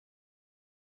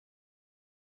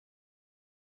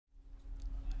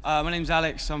My name's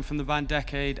Alex, I'm from the band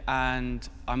Decade, and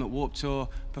I'm at Warped Tour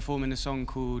performing a song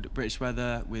called British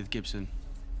Weather with Gibson.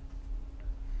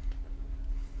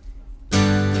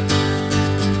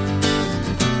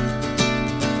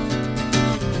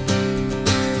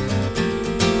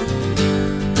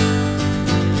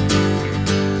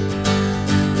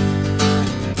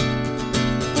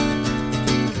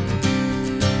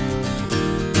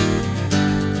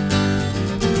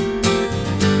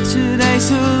 Today's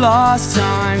the last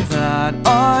time that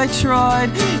I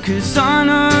tried, 'cause I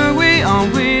know we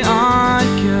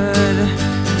aren't good.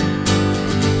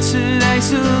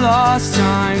 Today's the last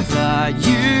time that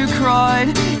you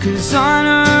cried, 'cause I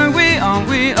know we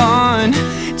aren't.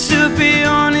 To be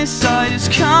honest, I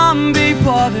just can't be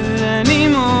bothered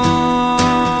anymore.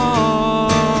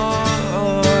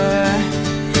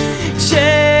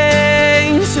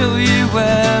 Change till you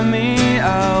wear me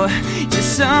out. You're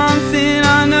something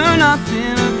I know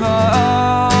nothing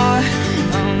about.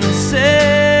 I'm the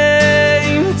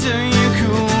same till you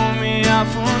call me out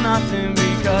for nothing,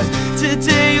 because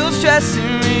today you're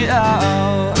stressing me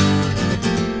out.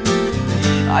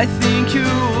 I think you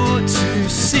ought to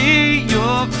see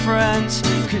your friends,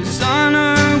 'cause I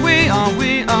know we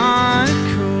aren't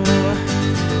cool.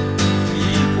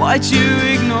 Why'd you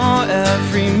ignore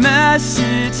every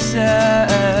message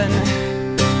sent?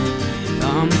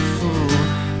 I'm a fool.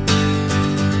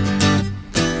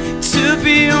 To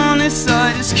be honest,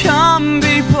 I just can't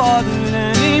be bothered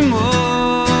anymore.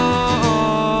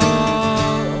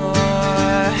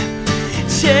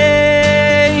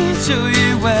 Change till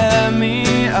you wear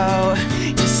me out.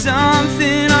 You're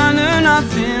something I know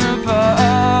nothing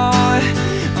about.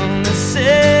 I'm the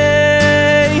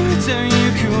same till you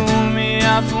call me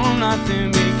out for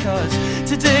nothing, because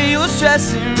today you're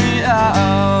stressing me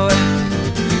out.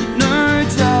 No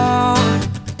doubt.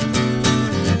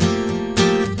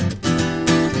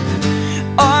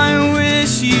 I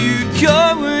wish you'd go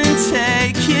and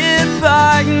take it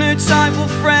back. No time for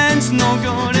friends, not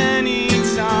got any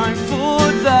time for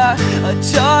that. I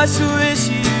just wish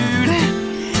you'd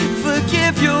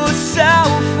forgive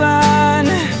yourself and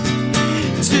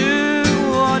do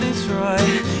what is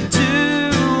right. Do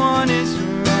what is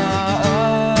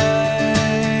right.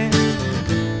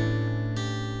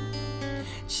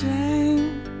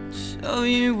 Change so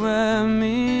you wear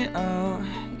me out.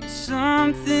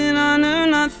 Something I know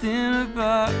nothing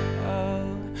about.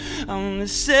 I'm the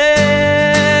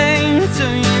same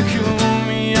till you call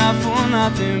me out for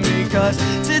nothing, because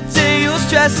today you're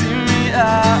stressing me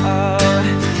out.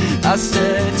 I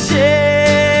said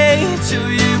change till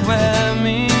you wear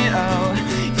me out.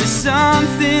 You're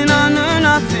something I know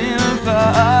nothing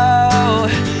about.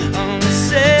 I'm the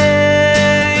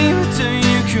same till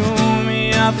you call me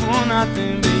out for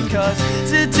nothing, because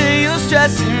today you're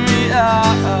stressing me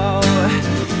out.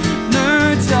 No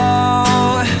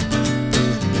doubt.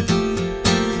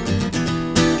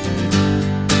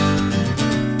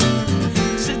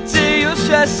 Today you're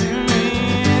stressing me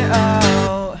out.